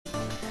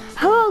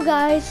Hello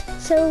guys,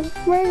 so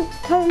we're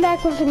coming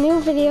back with a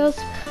new videos.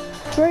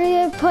 We're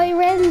gonna play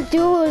random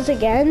duos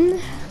again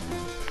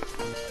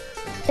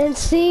and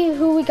see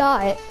who we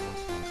got.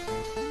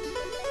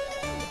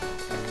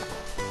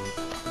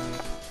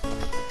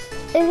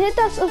 And hit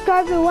that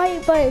subscribe and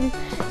like button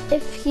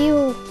if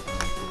you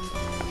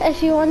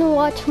want to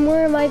watch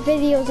more of my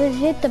videos, and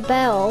hit the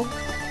bell.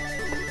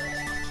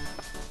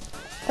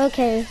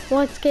 Okay,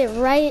 let's get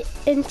right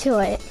into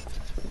it.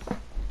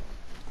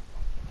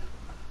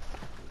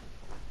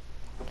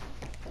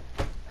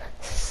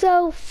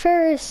 So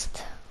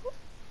first,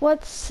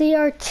 let's see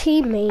our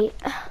teammate.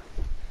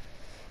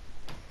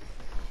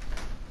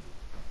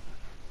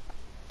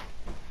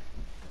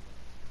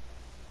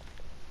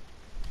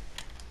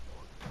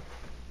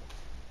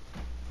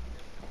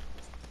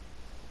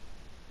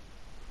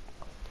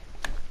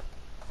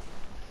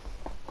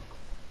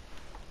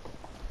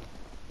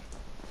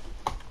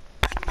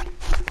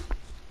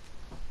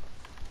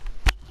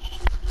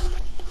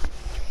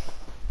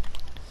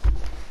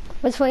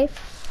 Let's wait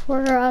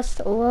for us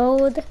to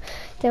load,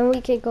 then we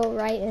can go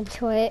right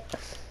into it.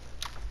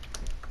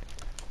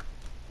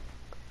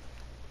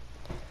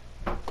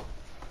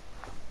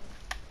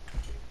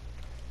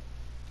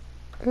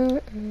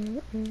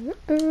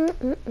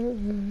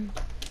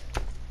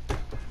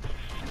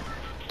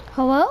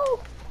 Hello?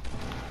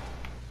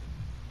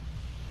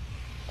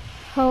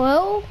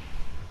 Hello?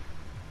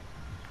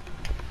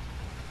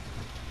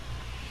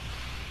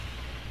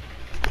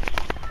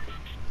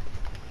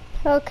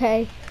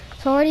 Okay.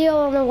 So where are you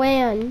on the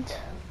land?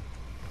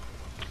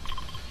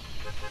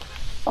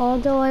 All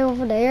the way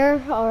over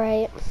there?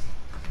 Alright.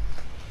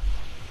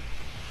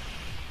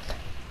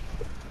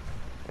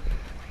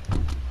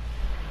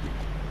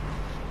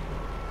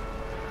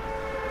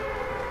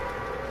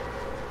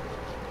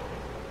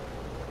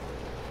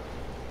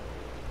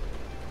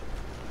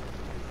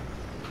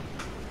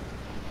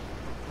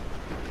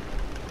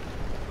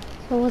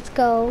 So let's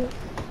go.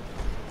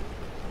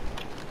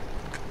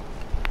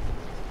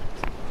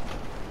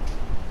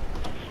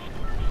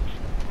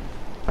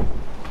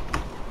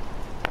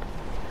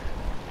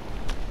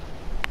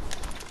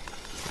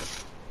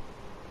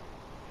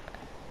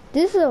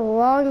 This is a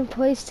long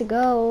place to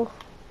go.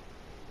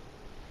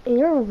 And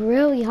you're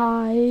really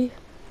high.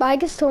 But I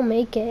can still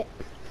make it.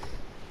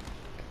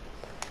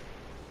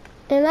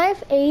 And I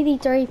have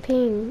 83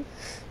 ping.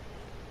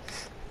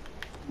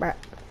 Bruh.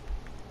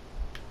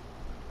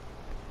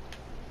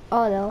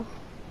 Oh no.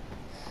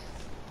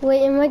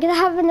 Wait, am I gonna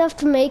have enough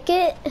to make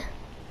it?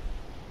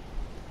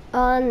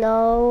 Oh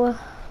no.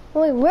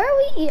 Wait, where are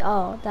we?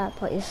 Oh, that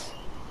place.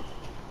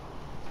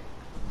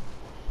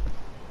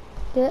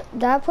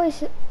 That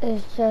place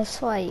is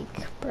just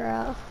like,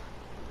 bruh.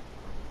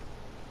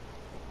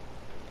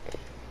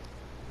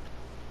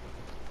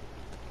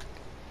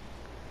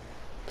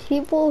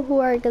 People who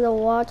are gonna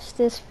watch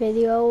this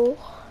video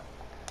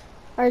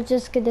are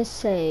just gonna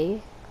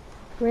say,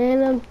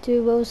 random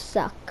duos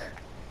suck.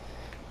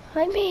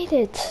 I made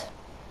it.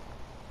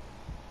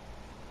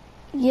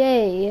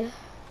 Yay.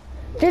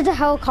 There's a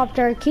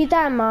helicopter, keep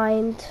that in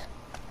mind.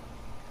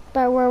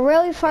 But we're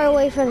really far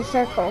away from the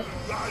circle.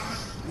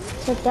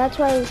 So that's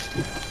why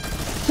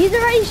he's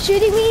already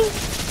shooting me.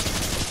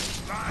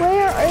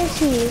 Where is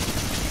he?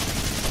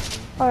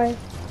 Alright.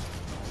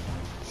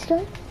 He's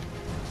good.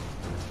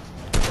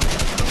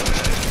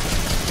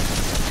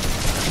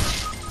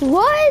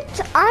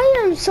 What?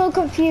 I am so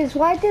confused.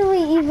 Why did we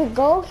even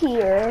go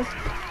here?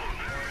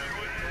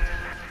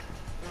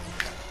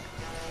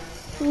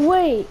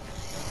 Wait.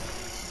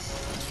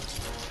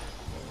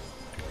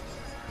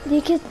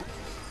 You can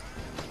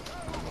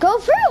go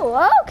through.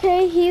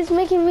 Okay, he's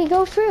making me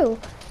go through.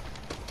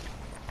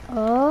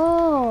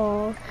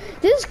 Oh,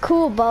 this is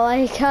cool, but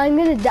like I'm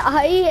gonna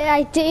die,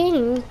 I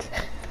think.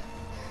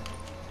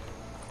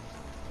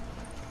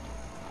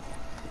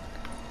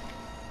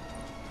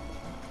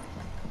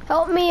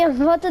 Help me,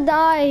 I'm about to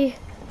die.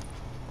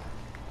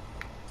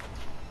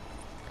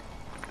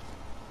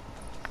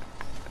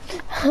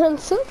 I'm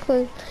so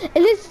close.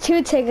 And it's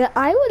 2 tickets.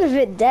 I would have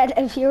been dead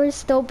if you were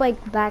still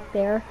like back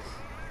there.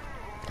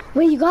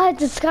 Wait, you got a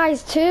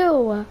disguise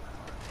too.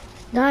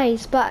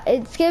 Nice, but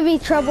it's gonna be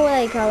trouble when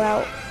I come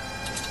out.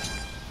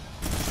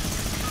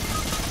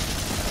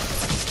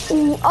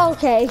 Ooh,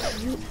 okay.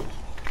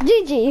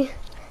 GG.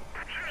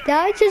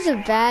 That was just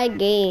a bad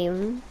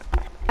game.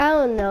 I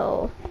don't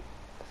know.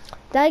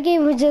 That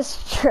game was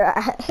just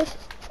trash.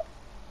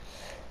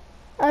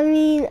 I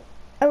mean,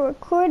 I'm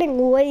recording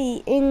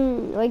late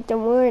in like the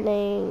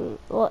morning.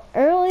 Well,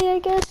 early I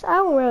guess? I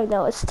don't really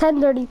know. It's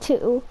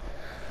 10:32.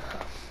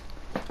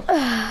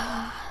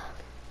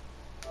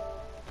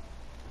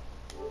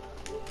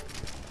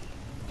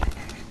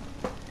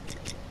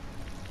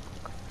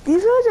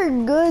 These ones are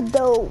good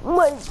though.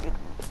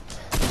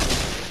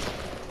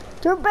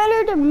 They're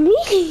better than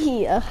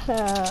me. I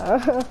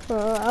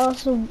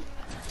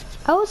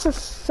was a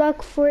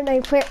suck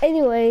Fortnite player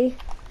anyway.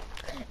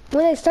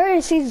 When I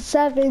started season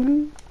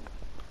 7,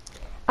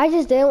 I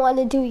just didn't want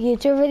to do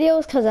YouTube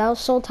videos because I was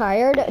so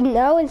tired. And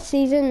now in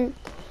season,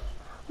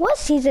 what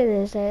season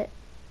is it?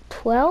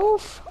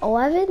 12,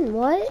 11,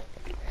 what?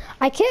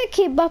 I can't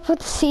keep up with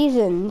the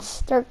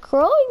seasons. They're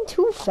growing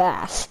too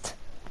fast.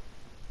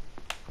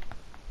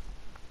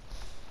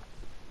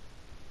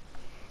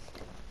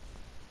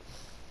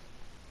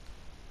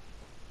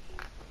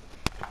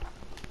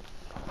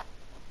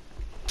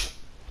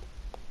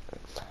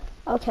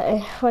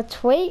 Okay,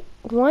 let's wait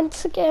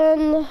once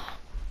again.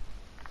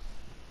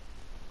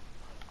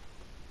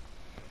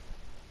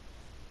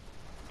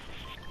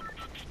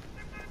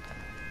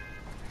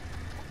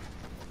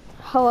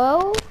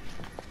 Hello?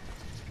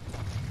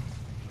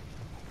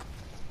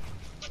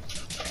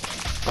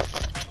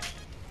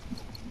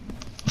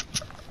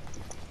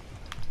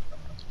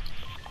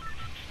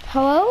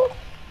 Hello?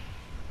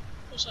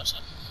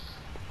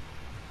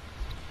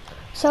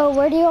 So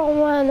where do you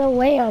want to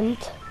land?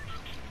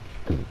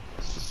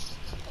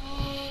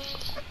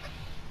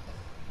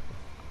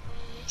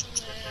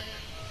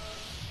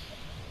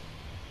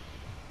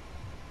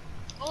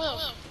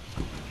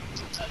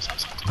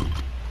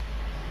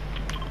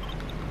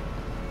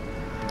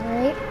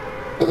 Alright.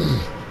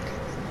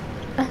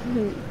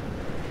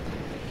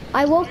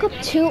 I woke up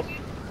to...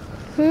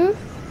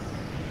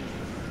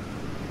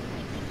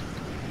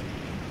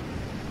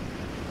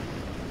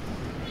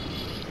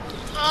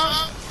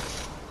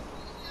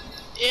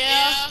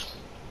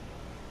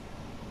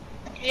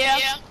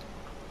 Yeah.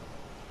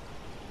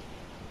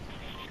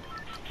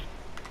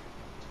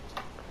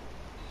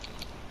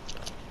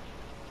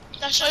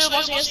 That's show you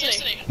watching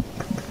yesterday.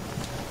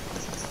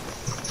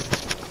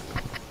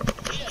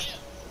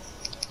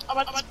 I'm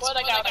about to boy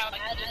that got like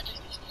magic.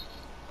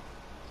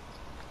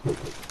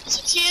 It's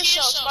a TV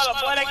show, it's about a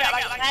boy that got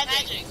like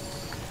magic.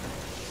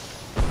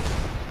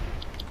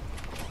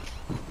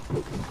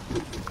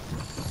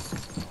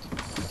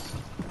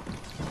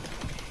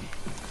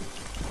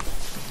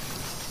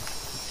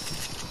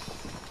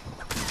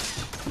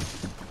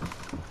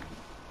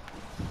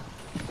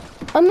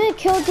 I'm gonna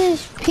kill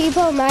these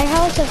people in my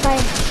house if I...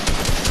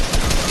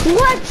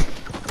 What?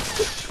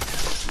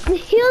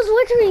 He was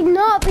literally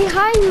not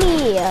behind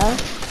me.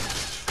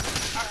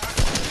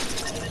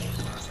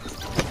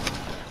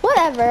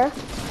 Whatever.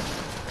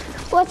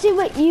 Let's see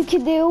what you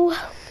can do.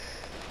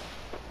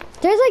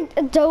 There's like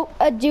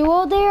a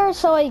duo there,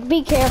 so like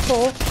be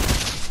careful.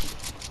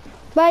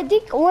 But I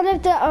think one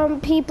of the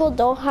people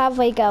don't have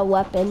like a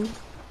weapon.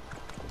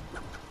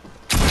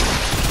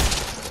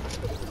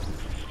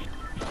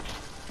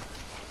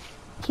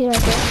 He's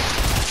right there.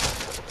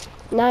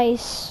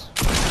 Nice.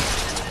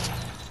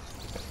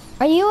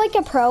 Are you like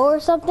a pro or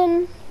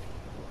something?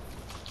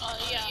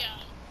 Yeah.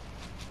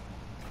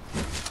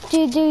 Do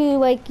you do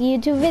like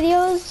YouTube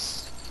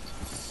videos?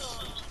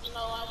 No,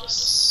 I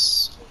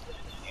just...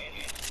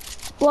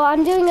 Well,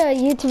 I'm doing a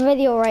YouTube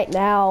video right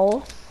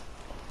now.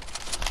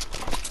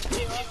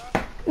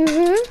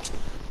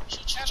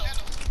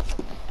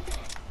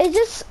 It's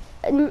just,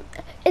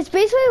 it's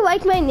basically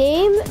like my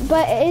name,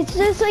 but it's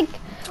just like,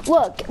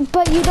 look,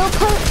 but you don't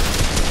put,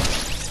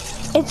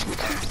 it's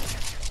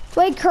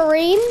like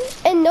Kareem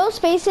and no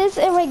spaces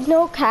and like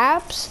no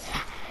caps.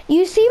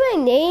 You see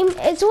my name,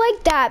 it's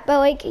like that, but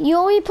like you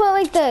only put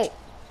like the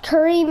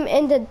Kareem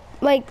and the,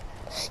 like,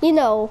 you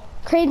know,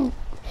 Kareem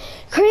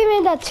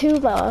and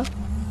Atuma,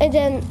 and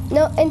then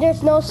no, and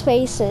there's no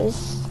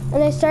spaces.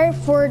 And I started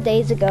 4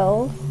 days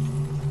ago.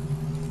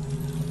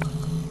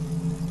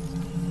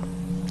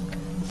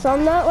 So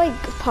I'm not like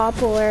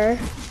popular.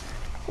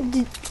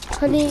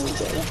 Honey,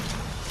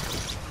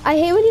 I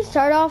hate when you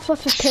start off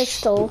with a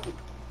pistol.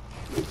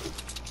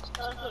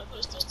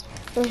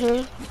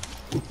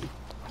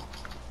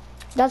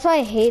 That's why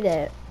I hate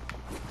it.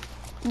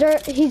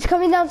 He's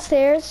coming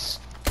downstairs.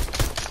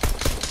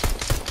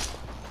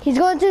 He's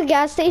going to the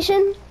gas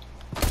station.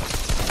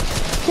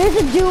 There's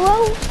a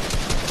duo.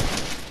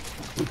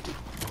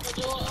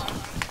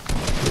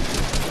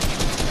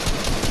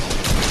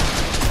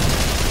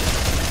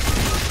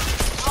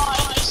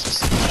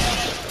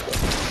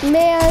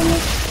 Man,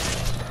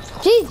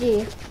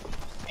 GG.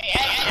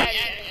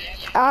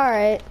 All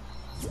right.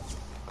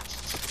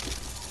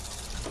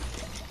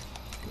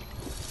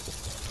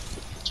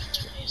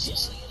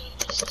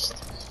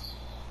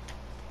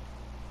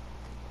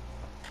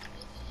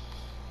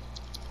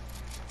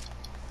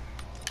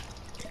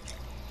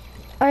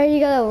 Are you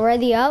gonna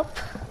ready up?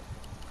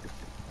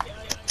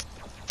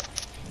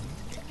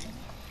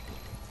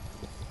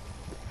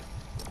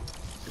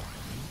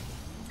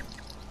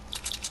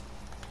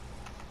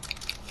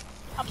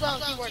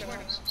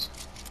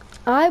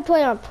 I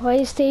play on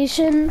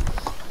PlayStation.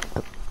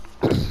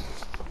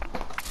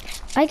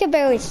 I can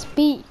barely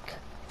speak.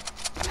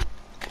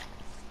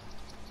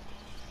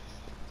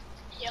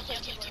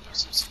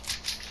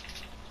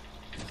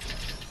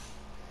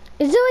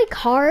 Is it like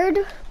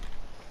hard?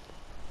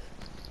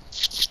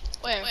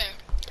 Where?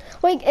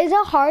 Like, is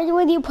it hard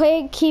when you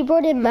play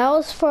keyboard and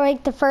mouse for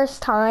like the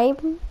first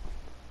time?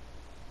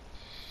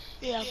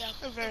 Yeah,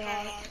 very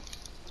hard.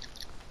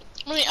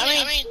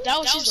 I mean, that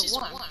was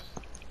season 1.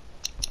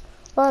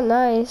 Oh,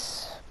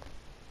 nice.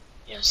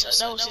 Yes,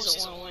 that was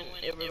season 1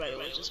 when everybody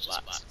was just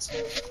bots.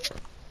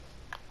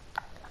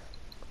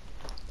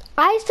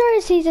 I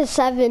started season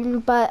 7,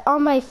 but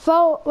on my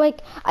phone,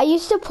 like, I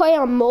used to play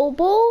on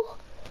mobile,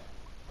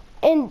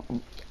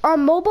 and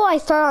on mobile I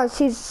started on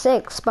season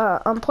 6,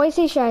 but on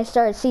PlayStation I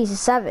started season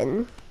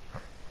 7.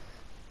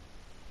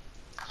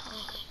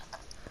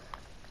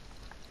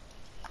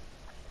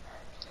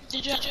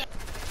 Did you?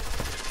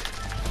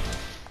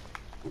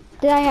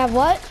 Did I have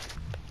what?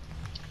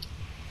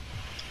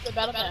 The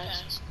battle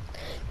pass.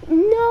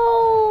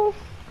 No,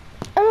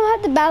 I don't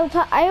have the battle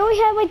pass. I only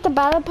have like the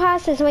battle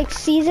pass is like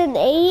season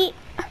 8,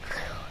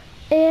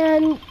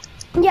 and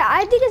yeah,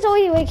 I think it's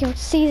only like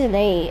season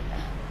 8.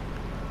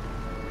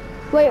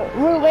 Wait,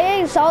 we're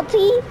waiting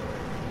salty?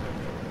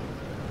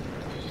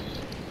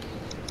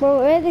 We're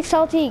waiting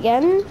salty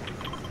again?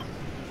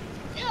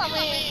 Yeah, I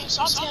mean,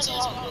 salty has a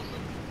lot.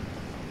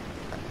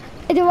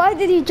 And then why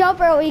did you jump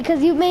early?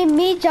 Because you made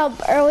me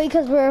jump early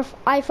because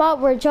I thought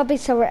we were jumping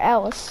somewhere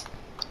else.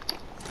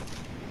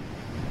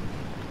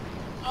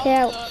 Oh,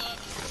 Yeah.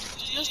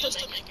 You still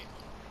make it.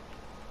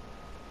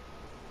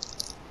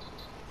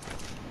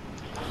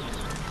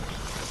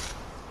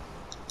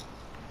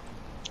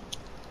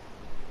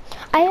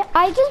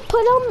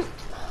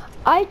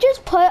 I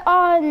just put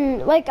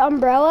on like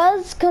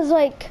umbrellas because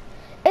like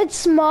it's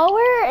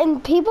smaller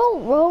and people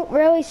won't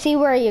really see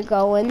where you're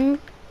going.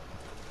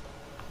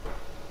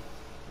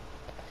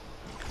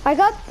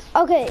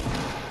 Okay.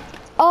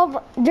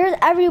 There's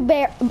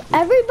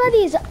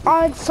everybody's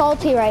on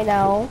salty right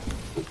now.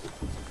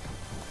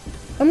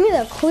 I'm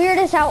gonna clear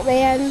this out,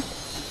 man.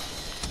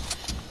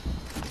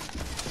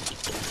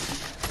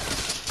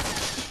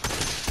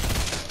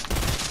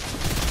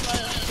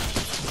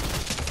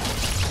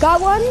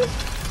 Got one?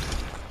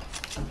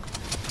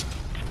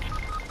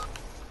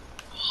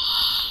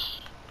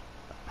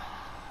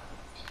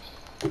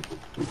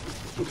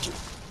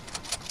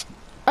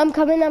 I'm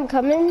coming.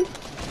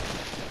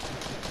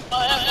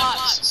 Oh, yeah,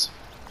 bots.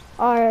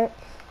 Alright.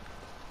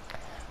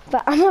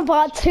 But I'm a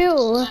bot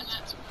too.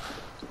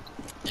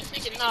 They're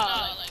freaking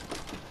not.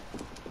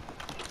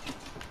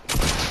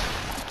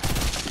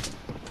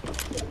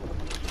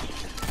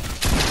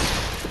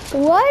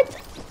 What?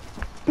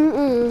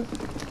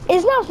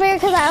 It's not fair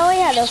because I only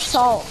had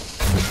assault.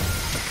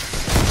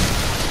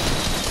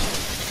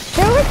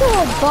 They're like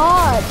little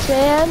bots,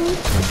 man.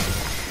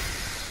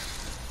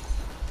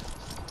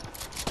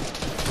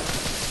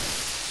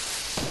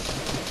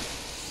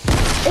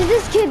 Is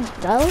this kid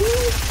dumb?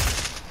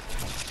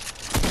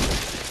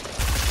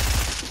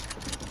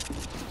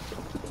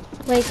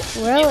 Like,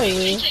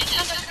 really?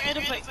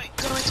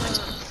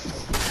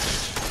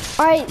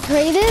 Alright,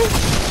 creative?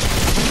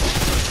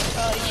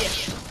 Yeah.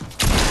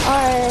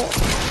 Alright.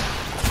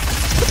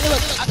 Hey,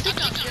 look, I think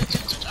I'm here.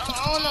 I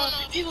don't know.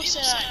 People say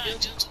I'm here.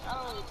 I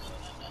don't really put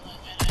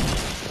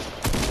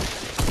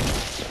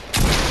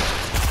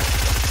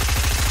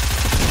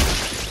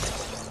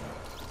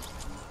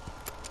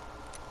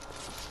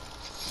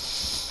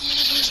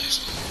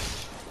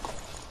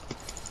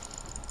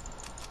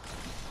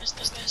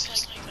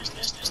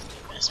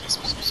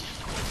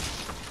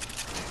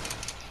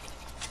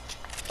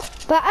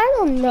But I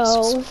don't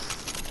know.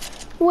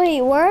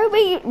 Wait, why are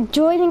we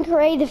joining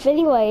creative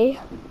anyway?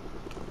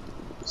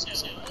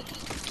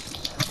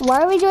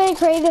 Why are we joining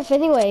creative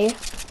anyway?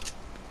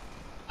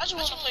 I just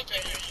want to play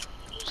creative.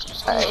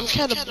 I'm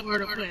kind of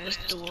bored of playing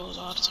duos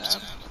all the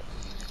time.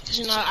 Cause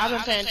you know I've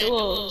been playing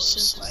duos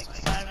since like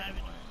 5.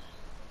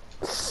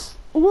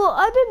 Well,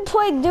 I've been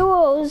playing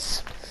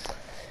duos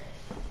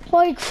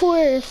like for.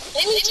 They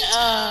need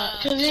to,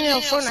 cause you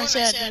know Fortnite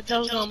said that they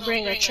was gonna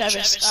bring a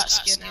Travis Scott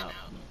skin out.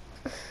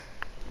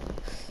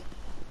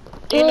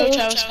 Do you know who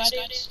Travis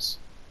Scott is?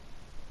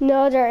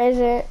 No, there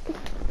isn't.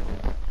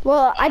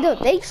 Well, I don't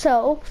think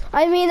so.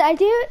 I mean, I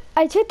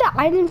took the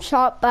item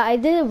shop, but I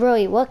didn't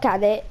really look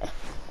at it.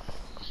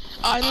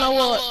 I know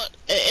what.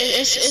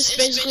 It's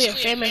basically a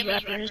famous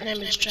rapper. His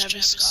name is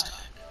Travis Scott.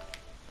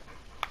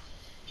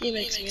 He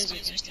makes music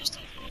and stuff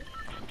like that.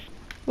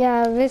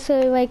 Yeah,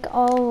 basically like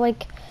all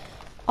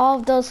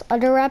of those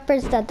other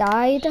rappers that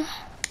died.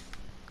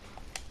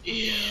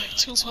 Yeah, like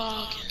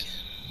Tupac.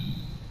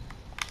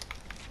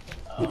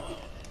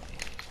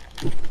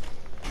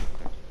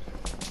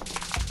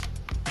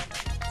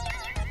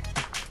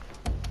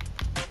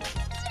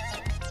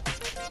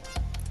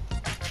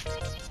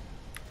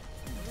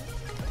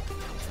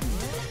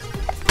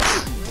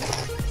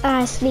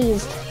 I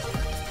sneezed.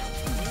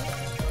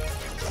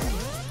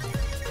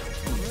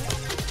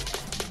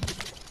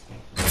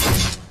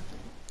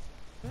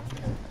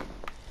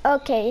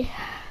 Okay,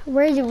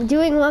 we're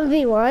doing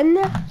 1v1.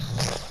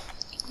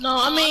 No,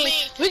 I mean,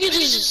 we could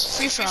just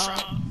free for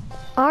all.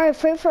 Alright,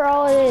 free for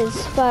all it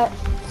is, but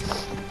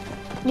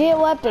get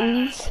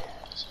weapons.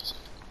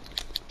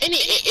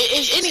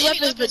 Any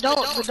weapons, but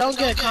don't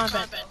get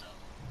combat.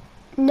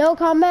 No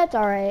combat?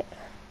 Alright.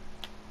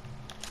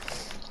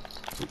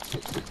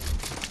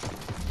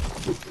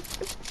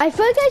 I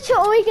feel like I should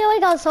only get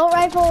like an assault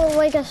rifle or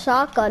like a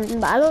shotgun,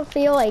 but I don't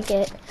feel like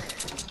it.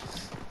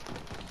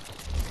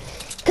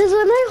 Cause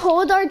when I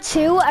hold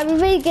R2,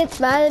 everybody gets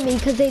mad at me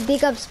because they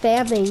think I'm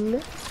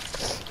spamming.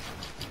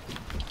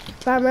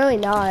 But I'm really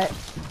not.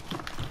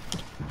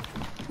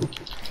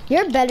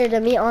 You're better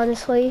than me,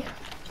 honestly.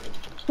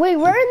 Wait,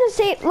 we're in the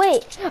same,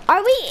 wait,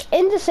 are we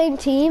in the same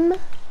team?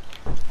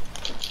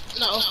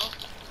 No.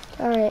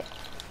 Alright.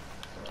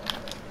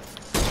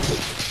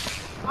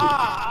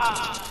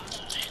 Ah.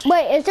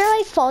 Wait, is there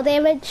like fall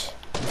damage?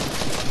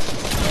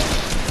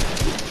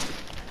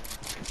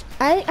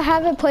 I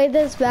haven't played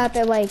this map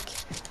in like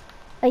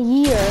a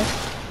year.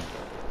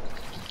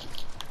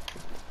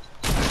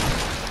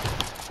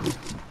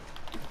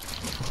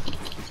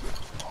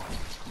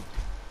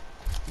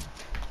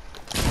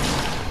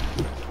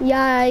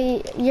 Yeah,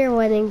 you're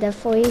winning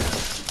definitely.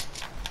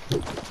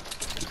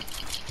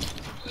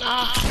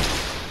 Nah.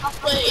 I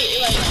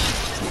play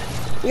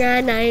like. Yeah,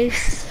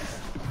 nice.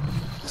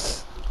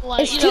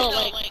 Like It's you know,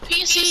 like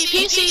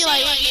PC,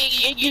 like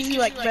it gives you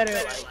like better,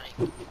 like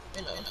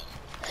you know.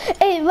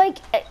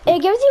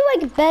 It gives you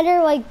like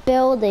better like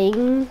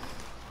building.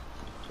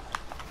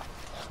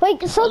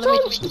 Like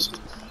sometimes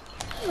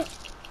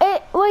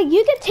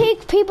you can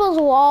take people's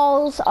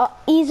walls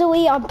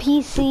easily on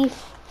PC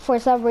for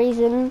some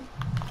reason.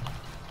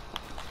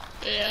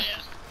 Yeah.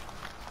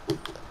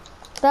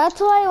 That's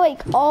why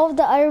like all of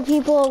the other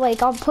people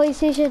like on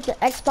PlayStation and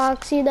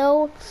Xbox, you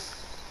know,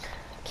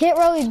 can't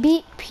really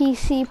beat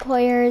PC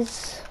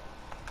players.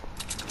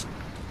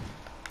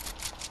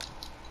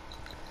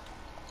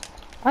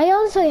 I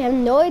honestly have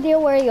no idea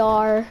where you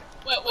are.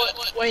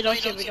 Wait, don't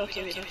kill me, don't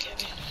kill me, don't kill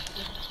me.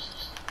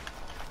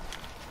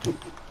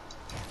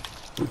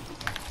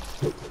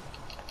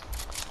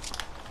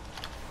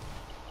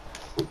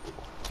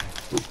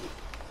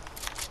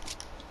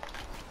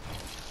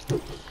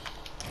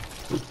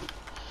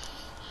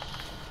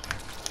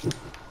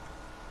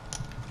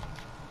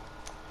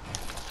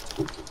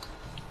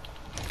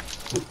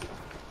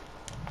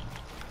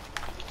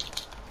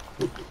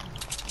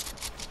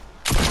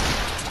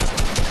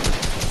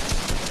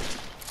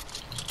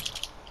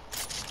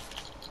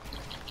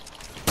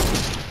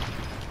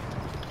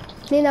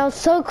 You know,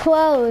 so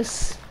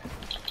close.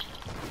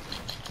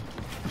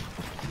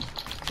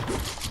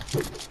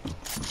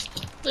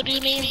 What do you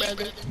mean,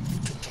 brother?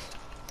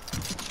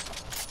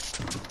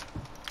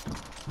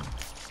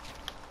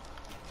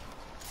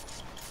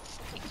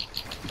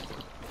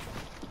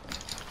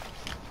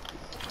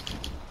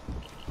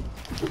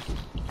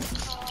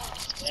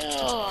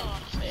 Yeah.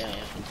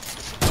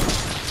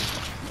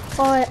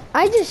 Oh,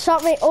 I just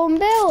shot my own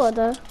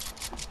build.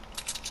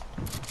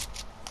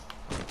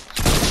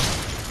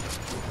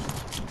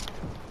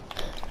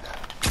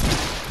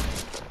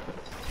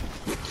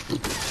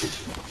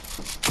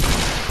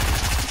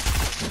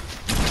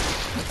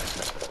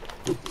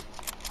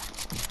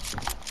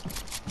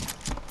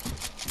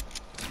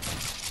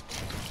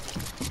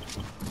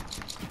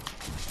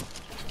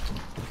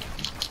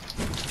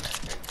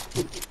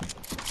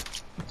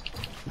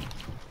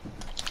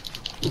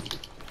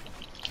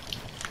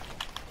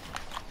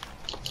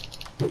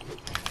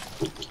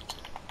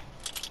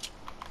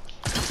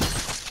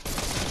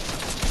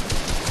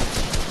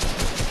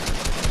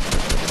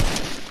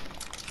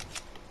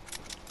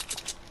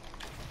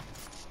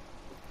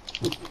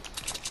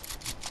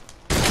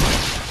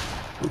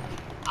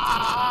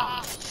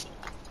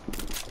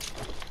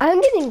 I'm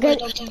getting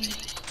good.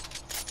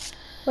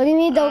 What do you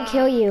mean don't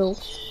kill you?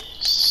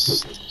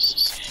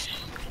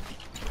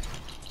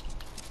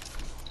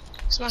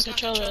 So my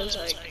controller is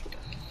like.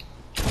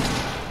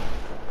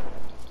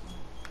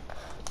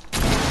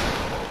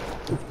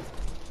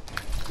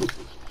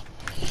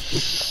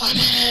 I'm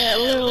at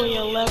literally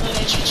 11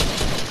 HP.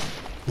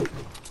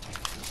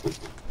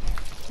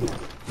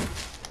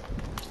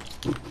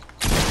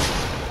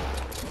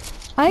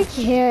 I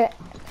can't.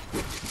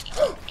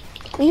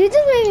 You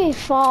just made me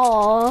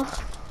fall.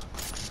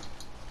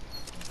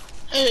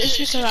 It's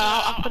just that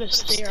I'll put a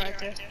stair right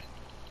there.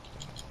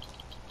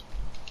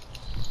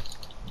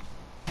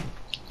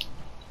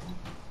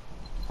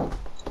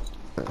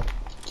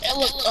 Hey,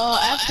 look,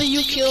 after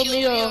you kill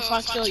me or if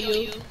I kill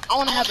you, I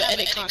want to have an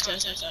edit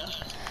contest and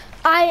stuff.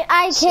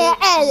 I can't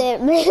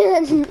edit,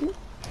 man.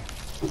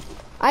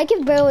 I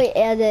can barely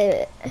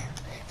edit.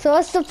 So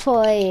what's the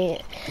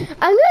point?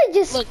 I'm gonna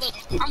just look.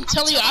 I'm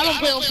telling you, I don't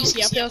play on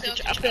PC.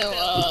 I play on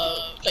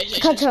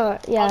PlayStation. controller,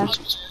 yeah.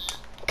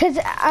 Cause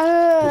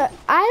I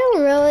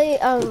don't really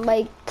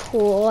like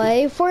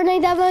play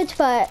Fortnite that much,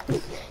 but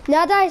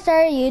now that I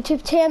started a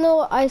YouTube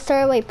channel, I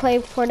started like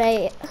playing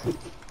Fortnite.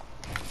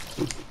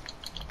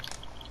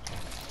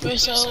 Wait,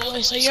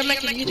 so you're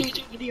making a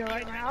YouTube video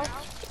right now?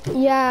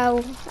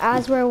 Yeah,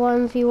 as we're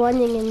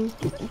 1v1ing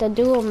in the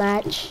duel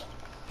match.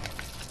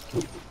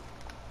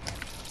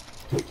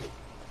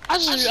 I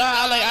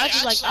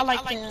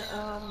like the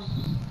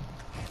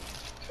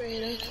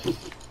creative.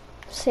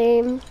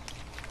 Same.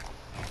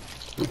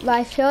 But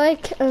I feel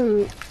like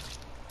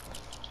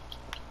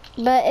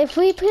but if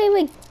we play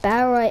like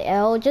Battle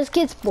Royale, it just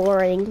gets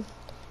boring.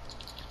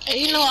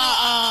 Hey, you know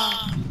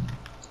I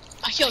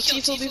killed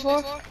Tifu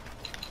before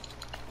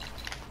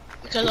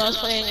because I was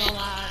playing on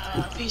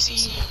my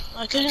PC.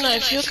 Like, cause you know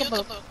if you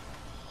look up,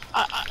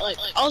 I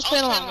was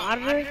playing on my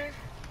monitor.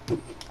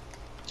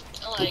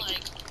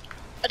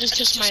 I just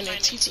kissed my name,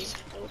 TT.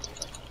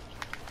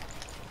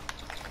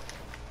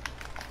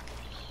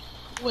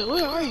 Wait,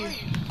 where are you?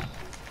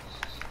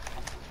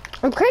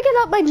 I'm cranking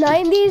up my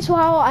 90s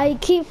while I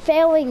keep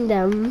failing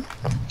them.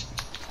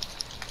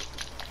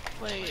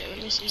 Wait, let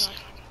me see.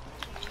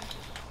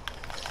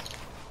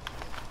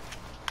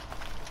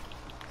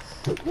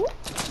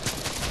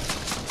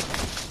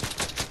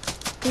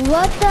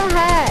 What the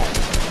heck?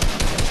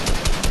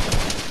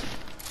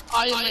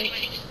 Oh, you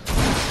mate.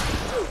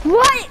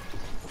 What?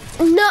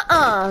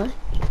 Nuh-uh.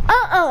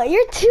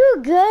 You're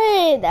too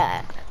good.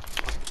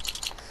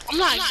 I'm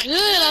not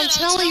good, I'm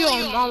telling you,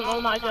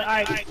 I'm not good.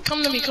 Alright,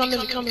 come to me.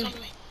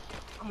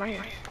 I'm right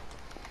here.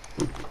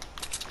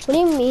 What do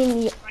you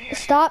mean?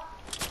 Stop.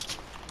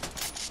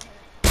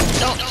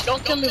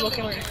 Don't kill me, look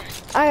at me.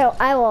 I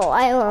won't.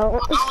 I wanna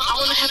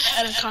have the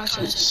edit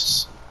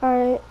contest.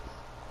 Alright.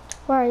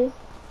 Where are you?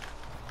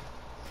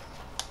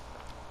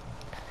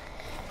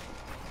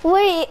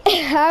 Wait,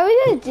 how are we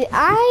gonna do?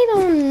 I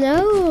don't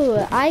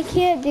know. I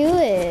can't do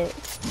it.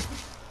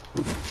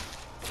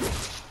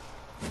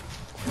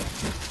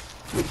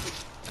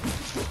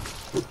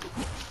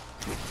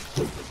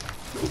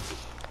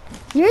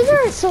 Yours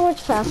are so much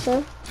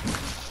faster.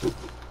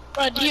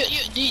 Bro, do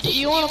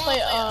you wanna play,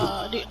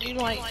 do you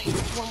like,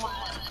 want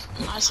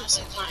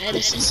my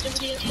edit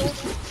sensitivity and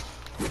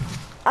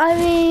stuff? I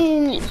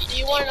mean... Do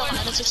you wanna know my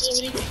edit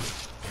sensitivity?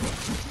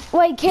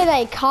 Wait, can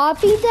I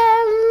copy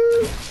them?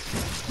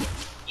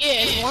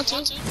 Yeah, if you want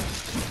to.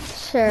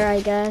 Sure,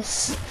 I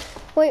guess.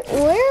 Wait,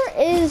 where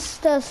is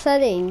the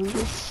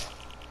settings?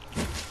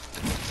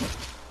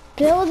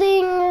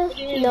 Building...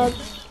 No.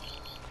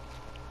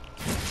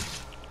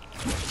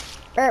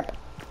 Erp.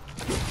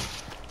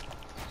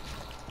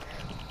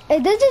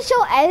 It doesn't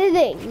show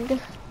editing.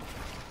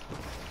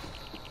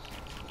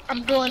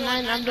 I'm doing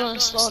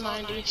slow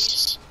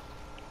 90s.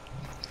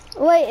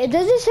 Wait, it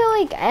doesn't show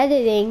like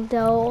editing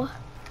though.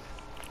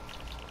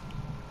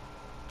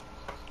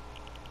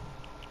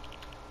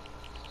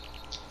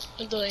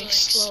 I'm doing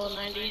slow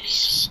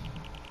 90s.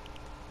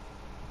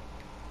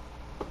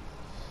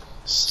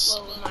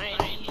 Slow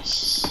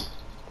 90s.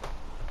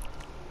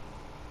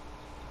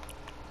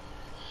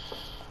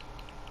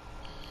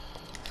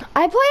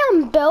 I play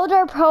on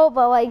Builder Pro,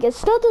 but like it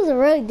still doesn't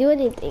really do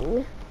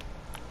anything.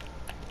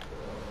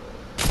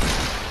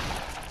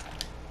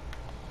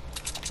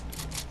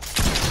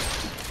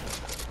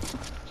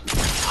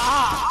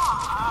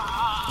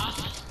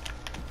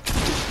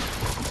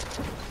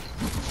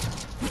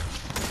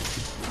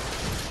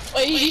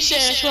 Wait, you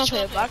said you want to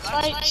play box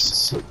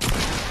fights?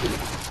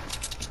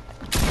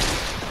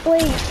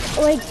 Wait,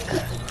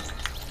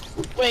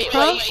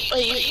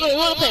 you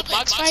want to play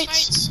box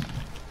fights?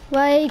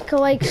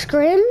 like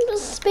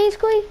scrims,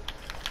 basically?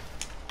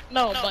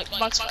 No, like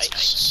box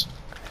fights.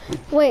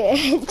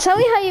 Wait, tell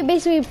me how you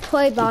basically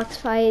play box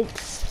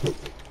fights.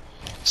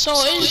 So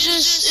it's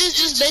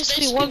just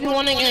basically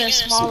 1v1ing in a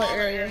smaller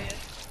area.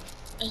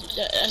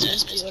 That's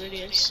basically what it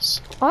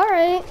is. All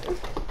right.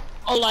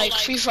 Oh, like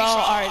free for all.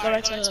 All right, go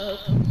back to.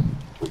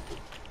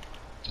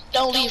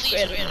 Don't leave,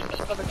 creative.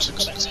 Go back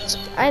to.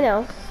 I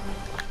know.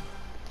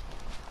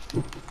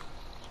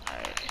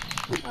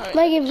 Alright.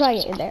 My game's not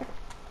getting there.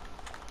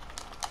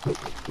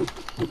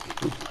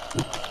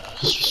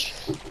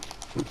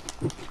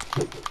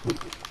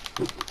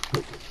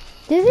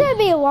 This is gonna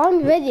be a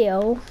long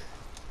video.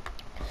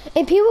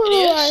 And people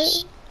who are...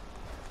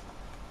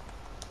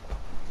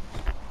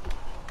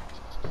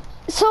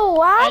 So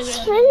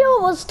last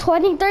video was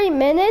 23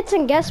 minutes,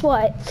 and guess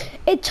what?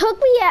 It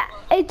took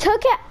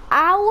an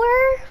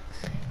hour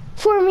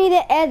for me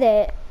to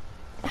edit.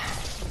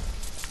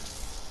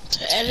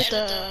 To edit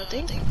the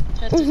thing?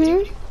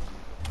 Mhm.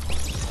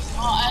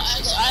 Oh,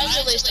 I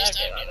actually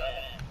started.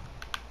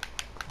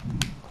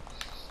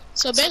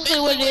 So basically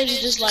what it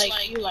is just like,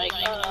 you like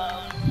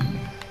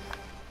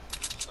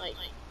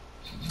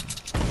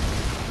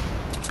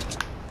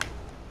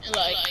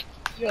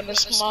you're in a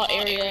small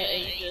area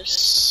and you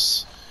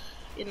just,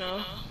 you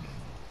know.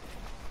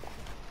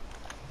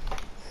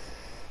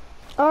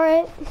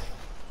 Alright.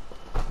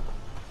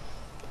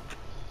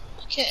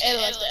 You can't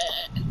edit like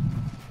that.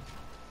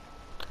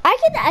 I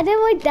can edit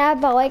like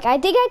that, but like I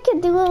think I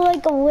could do it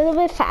like a little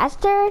bit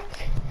faster.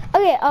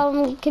 Okay,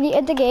 can you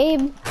end the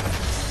game?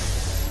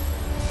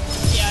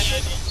 Yeah, I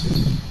did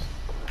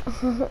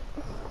it.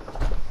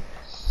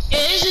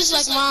 It's just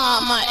like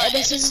my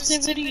edit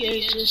sensitivity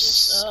is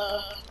just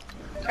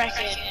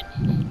crackhead.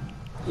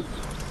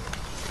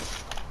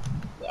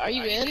 Are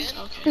you in?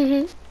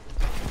 Okay.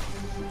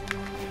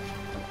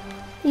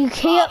 You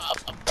can't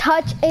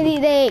touch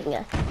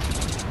anything.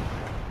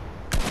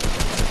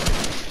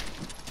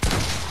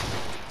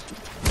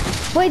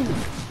 Wait.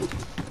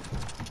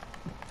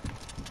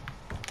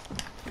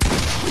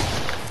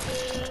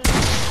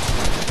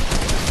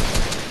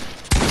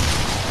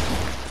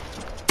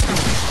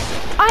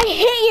 I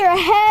hit your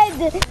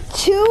head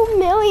 2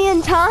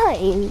 million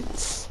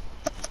times.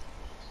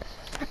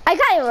 I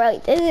got it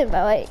right, didn't it?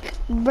 But like,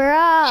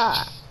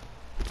 bruh.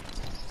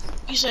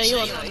 You say you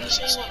wanna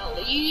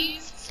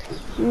leave?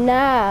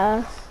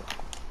 Nah.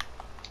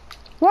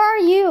 Where are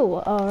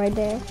you? Oh, right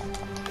there.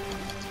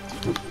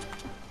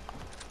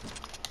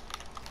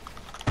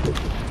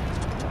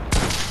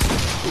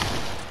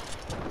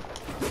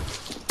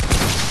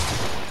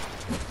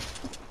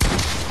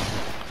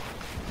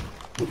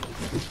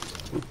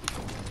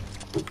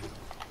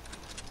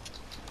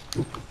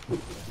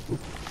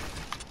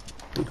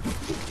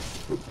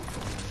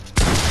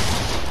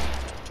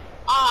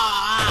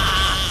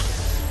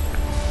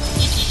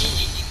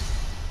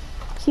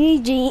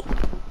 GG.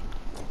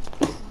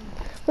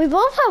 We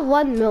both have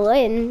 1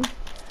 million,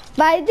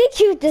 but I think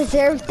you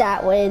deserve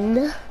that win.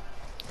 No, it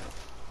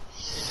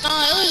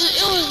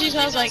was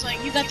because like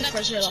you got the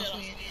first hit off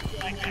me.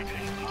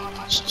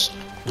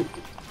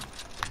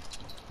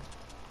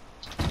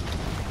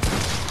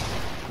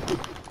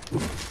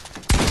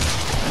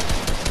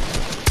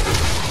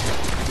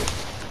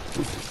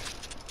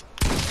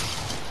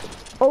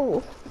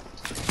 Oh.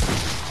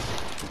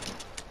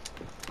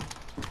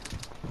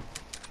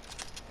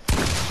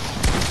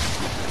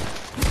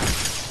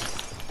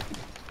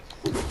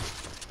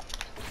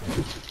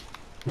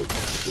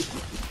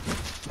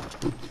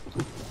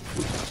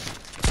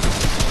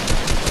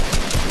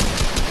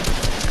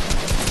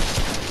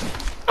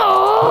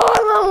 Oh,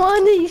 I'm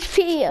on 1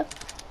 HP.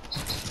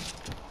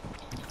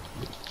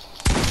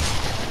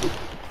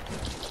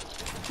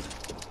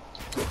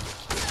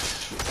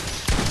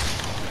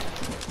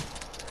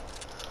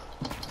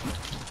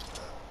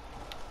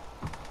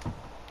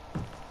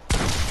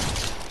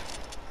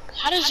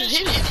 How did you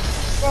hit me?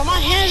 Bro, my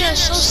hands are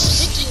so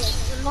sticky. Like,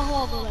 no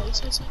horrible, like,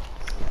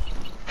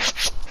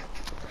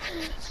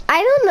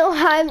 I don't know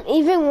how I'm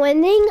even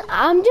winning.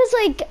 I'm just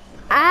like,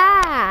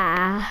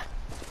 ah.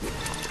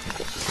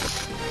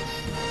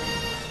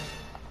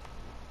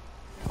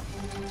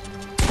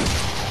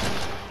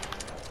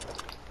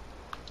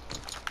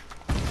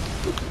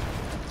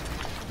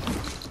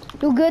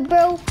 You good,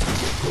 bro?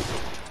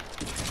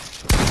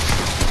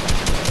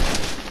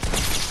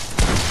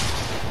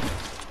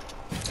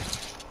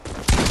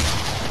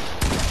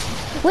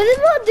 What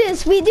about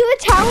this? We do a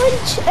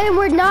challenge and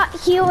we're not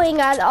healing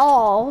at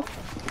all.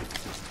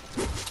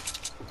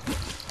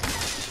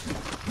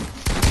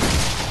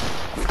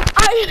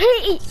 I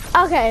hate.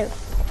 Okay.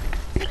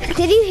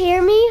 Did you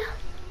hear me?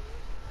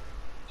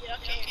 yeah,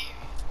 okay.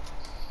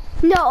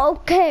 No,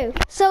 okay.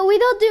 So we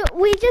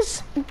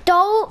just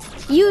don't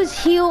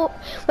use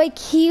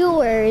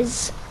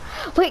healers.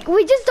 Like,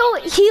 we just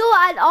don't heal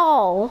at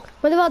all.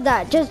 What about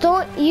that? Just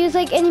don't use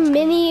like any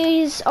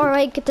minis or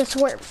like the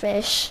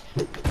swordfish.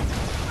 Are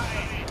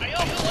you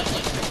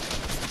okay?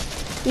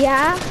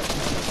 Yeah?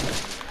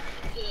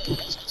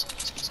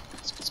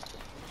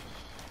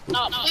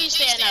 No, please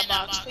stay in that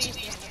box. Please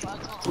stay in that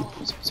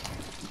box.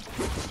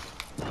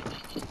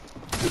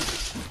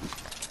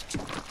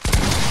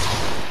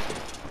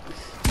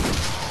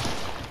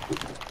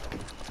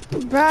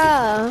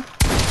 Bruh.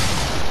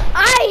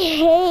 I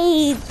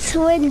hate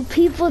when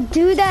people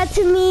do that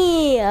to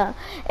me.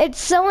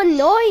 It's so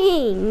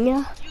annoying.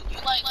 No,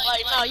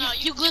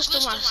 you glitched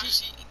through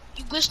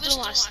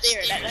my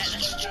stair.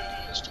 That's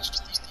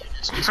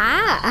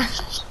Ha.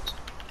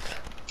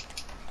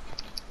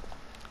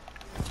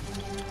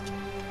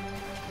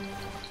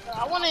 I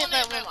want to hit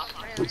that with my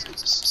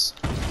friends.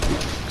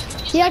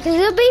 Yeah, cause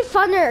it'll be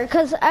funner.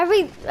 Cause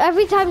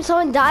every time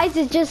someone dies,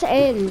 it just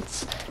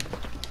ends.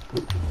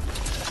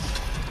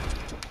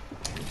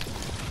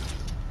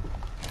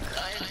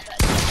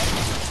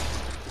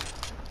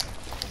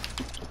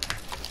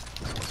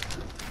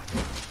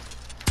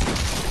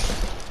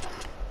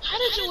 How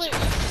did you win?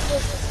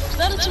 Was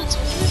that a 200?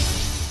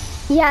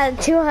 Yeah,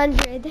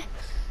 200.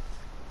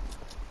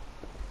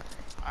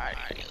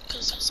 Alright,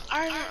 cause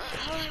I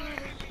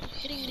remember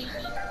hitting it.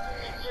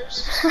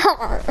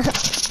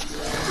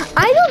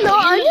 I don't know.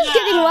 I'm just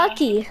getting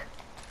lucky.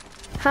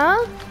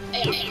 Huh?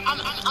 Hey, I'm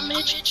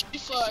gonna hit you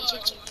for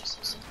 200.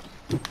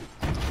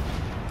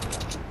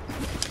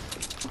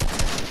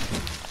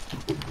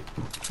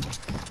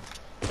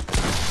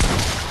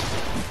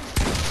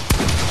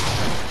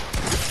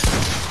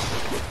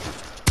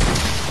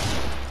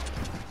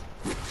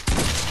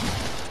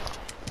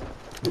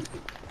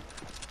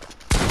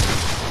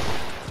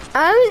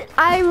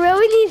 I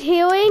really need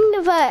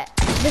healing, but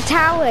the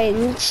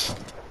challenge.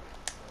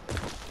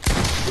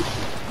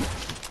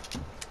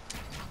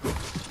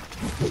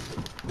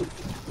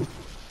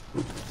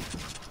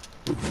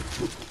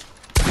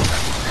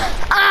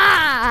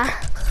 Ah!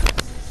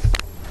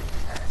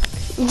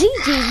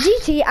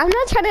 GG. I'm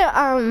not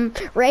trying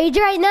to rage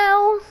right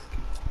now.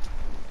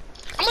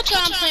 I'm gonna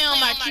try and play on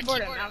my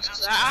keyboard and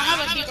mouse. I have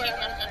a keyboard and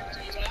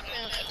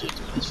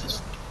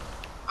mouse.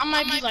 I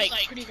might be like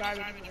pretty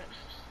garbage with it.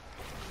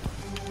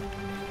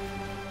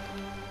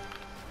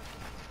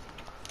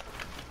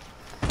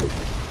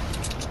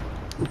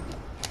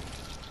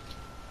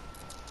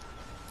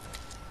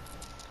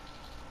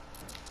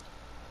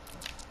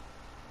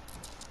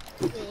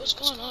 Wait, what's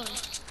going on?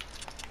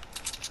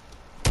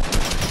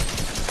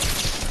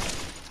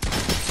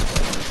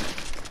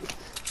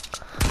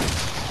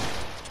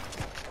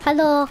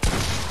 Hello.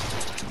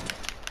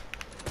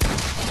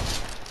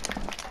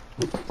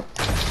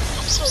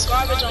 so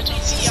garbage on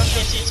PC. I'm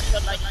just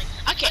but like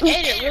I can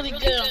edit really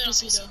good on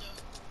PC though.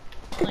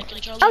 Like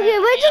controller. Okay,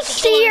 we'll just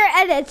see your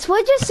edits.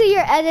 We'll just see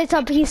your edits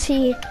on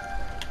PC.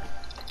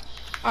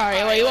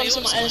 Alright, wait, you want to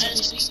see my edits on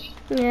PC?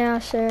 Yeah,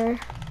 sure.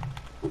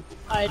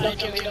 Alright, don't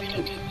kill me, don't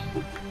kill me.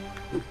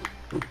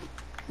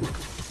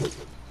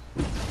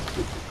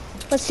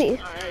 Let's see.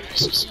 Alright,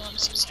 so you want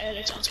to see my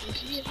edits on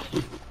PC?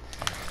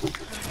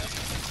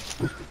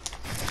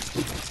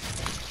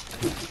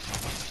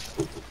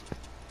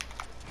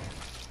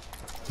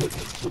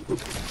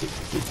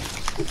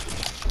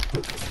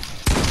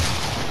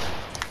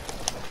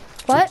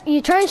 What?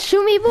 You trying to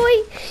shoot me,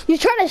 boy? You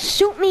trying to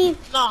shoot me?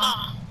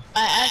 Nah,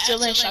 I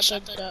accidentally shot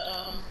the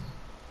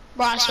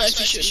bro, I swear if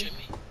you shoot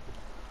me.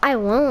 I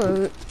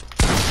won't.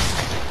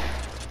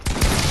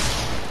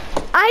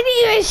 I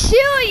didn't even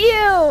shoot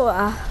you!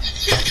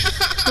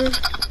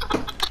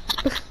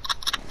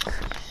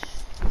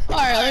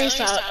 Alright, let me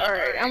stop.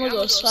 Alright, I'm gonna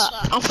go swap.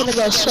 I'm gonna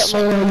go swap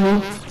my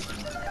room.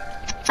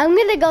 I'm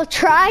gonna go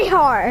try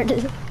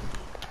hard.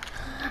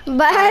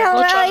 But I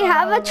don't really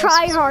have a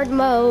try hard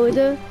mode.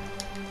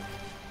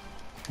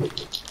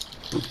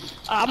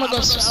 I'm gonna go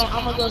sweat on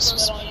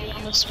you.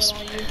 I'm gonna sweat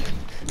on you.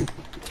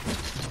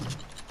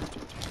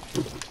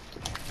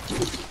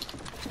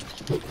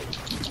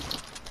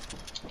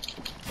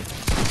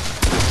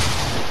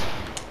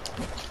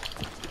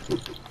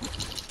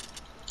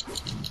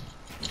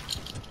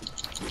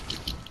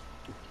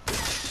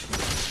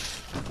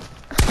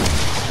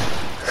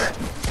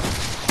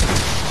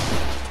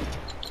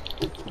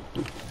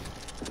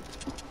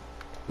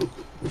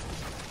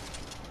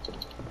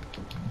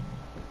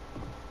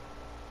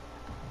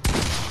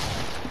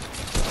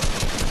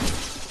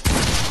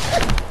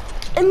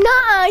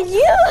 Nah,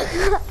 you.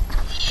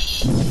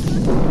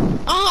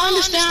 I don't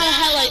understand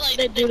how like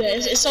they do that.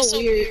 It's so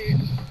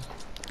weird.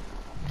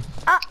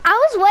 I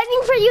was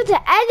waiting for you to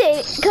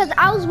edit because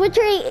I was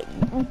literally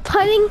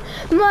putting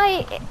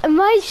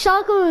my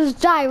shotgun was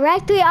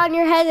directly on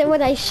your head, and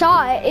when I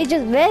shot it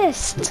just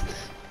missed.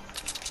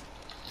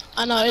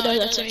 I know it does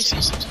that to me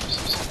sometimes.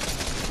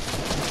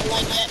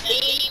 Like that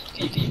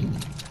thing.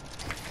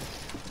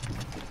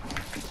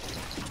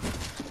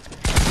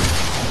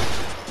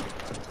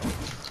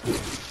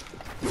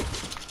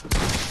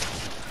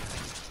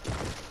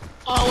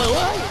 Oh wait,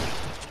 what?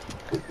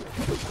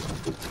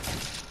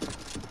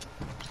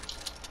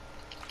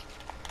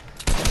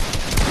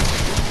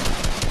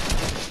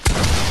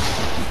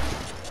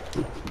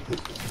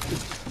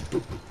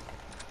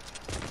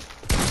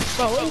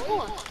 Bro, where you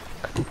going?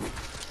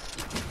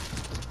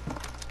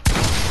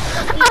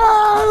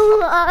 Oh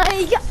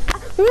my god!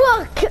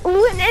 Look,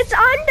 when it's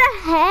on the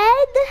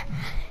head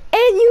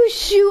and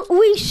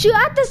we shoot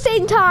at the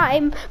same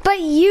time,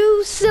 but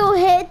you still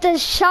hit the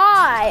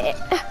shot.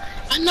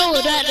 I know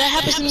that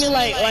happens to me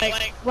like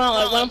when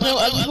I'm playing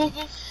with other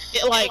people.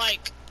 It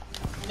like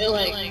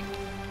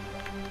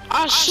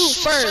I shoot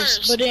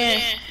first, but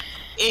then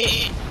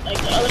it like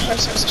the other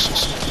person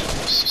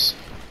shoots.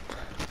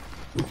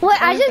 What?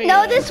 I just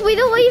noticed we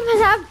don't even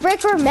have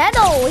brick or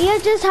metal. We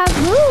just have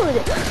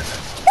wood.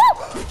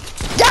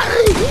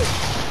 Die!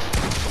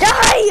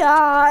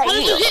 How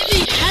did you hit me?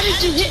 How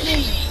did you hit me?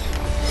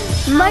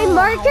 My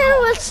marker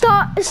was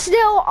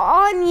still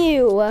on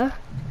you.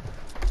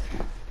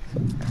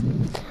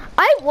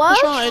 I love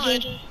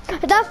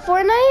that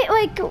Fortnite,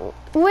 like,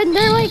 when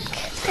they're, like,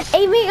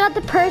 aiming at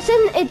the person,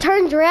 it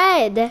turns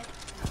red.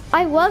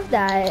 I love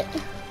that.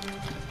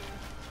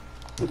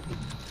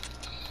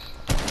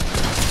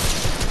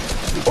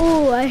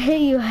 Oh, I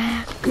hit you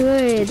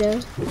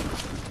good.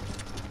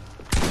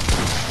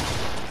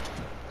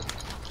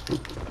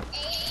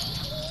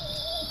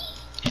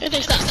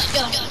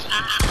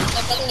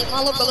 My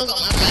little brother's on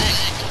my back.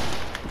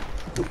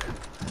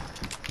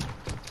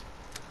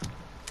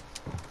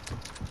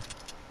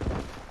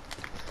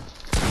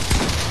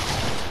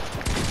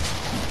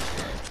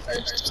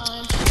 First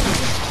time.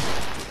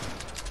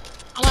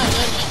 I'm at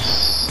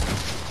limits.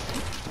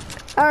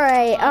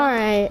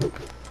 Alright.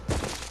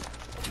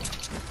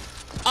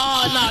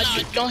 Oh no,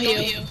 don't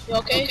heal. You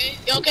okay?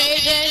 You okay,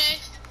 AJ?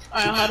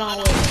 Alright, hold on,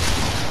 wait.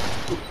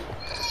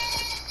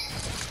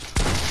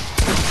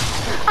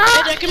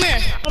 AJ, come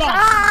here. Hold on.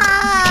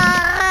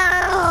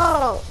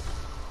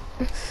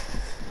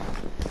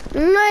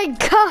 My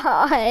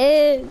god.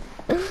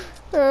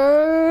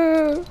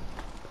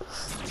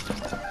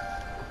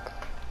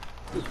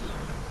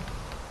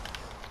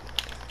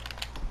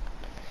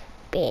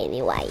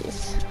 Anyways,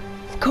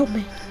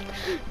 coming.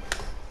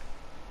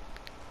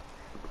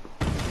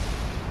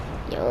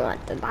 You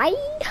want to die?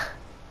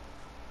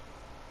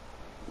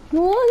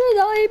 You wanna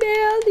die,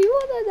 man? You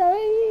wanna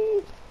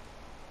die?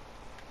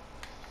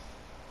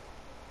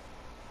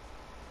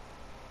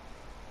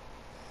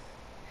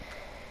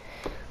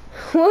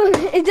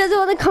 It doesn't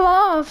want to come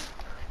off.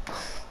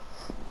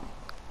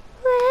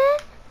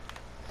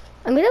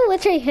 I'm gonna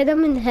literally hit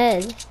him in the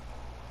head.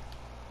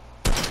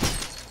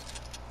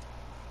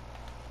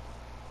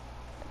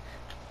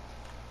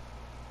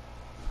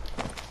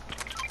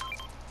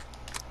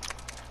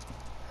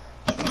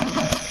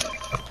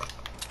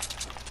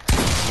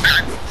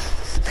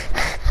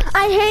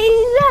 I hit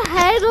the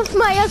head with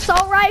my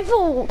assault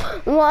rifle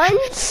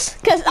once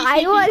because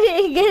I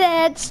wanted to get a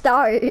head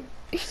start.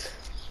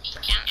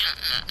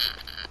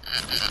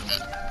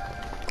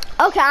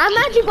 Okay, I'm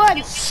actually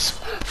going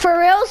for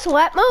real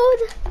sweat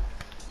mode.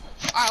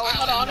 Alright, well,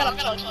 hold on, I gotta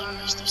plug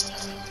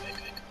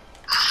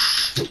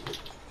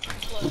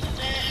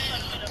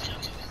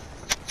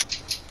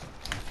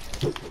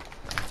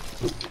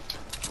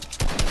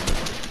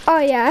Oh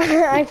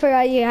yeah, I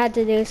forgot you had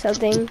to do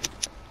something.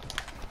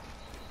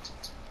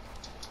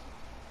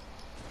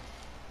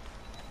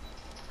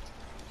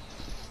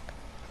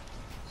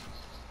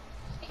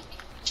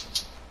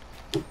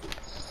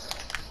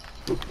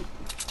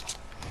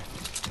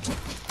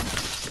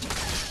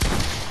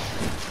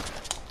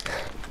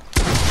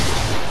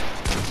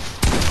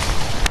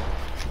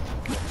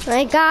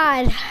 My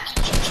God.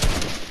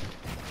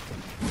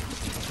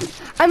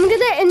 I'm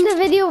gonna end the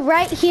video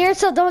right here,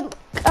 so don't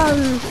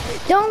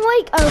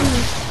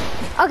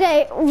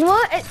okay,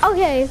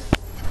 okay.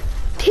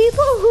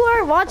 People who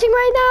are watching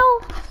right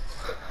now,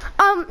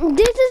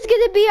 this is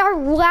gonna be our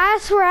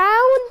last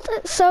round,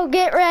 so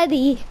get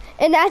ready.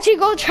 And actually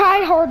go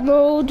try hard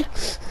mode.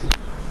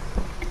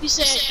 You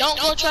said don't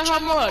go try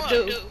hard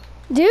mode,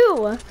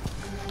 Do.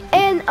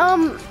 And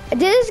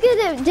this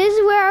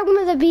is where I'm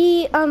gonna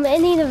be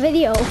ending the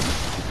video.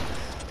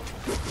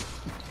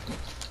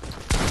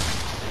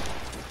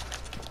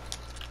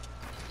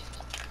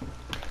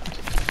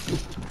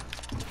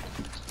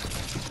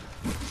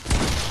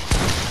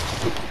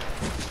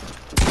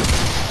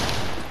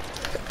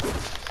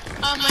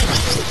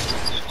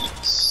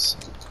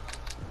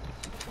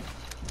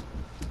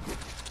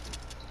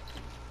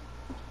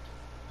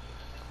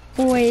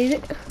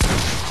 Wait.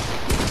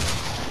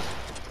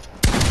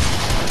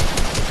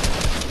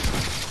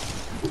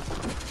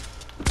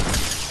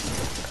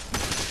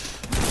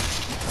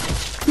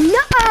 No!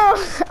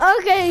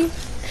 Okay.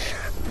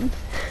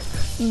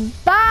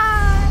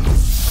 Bye!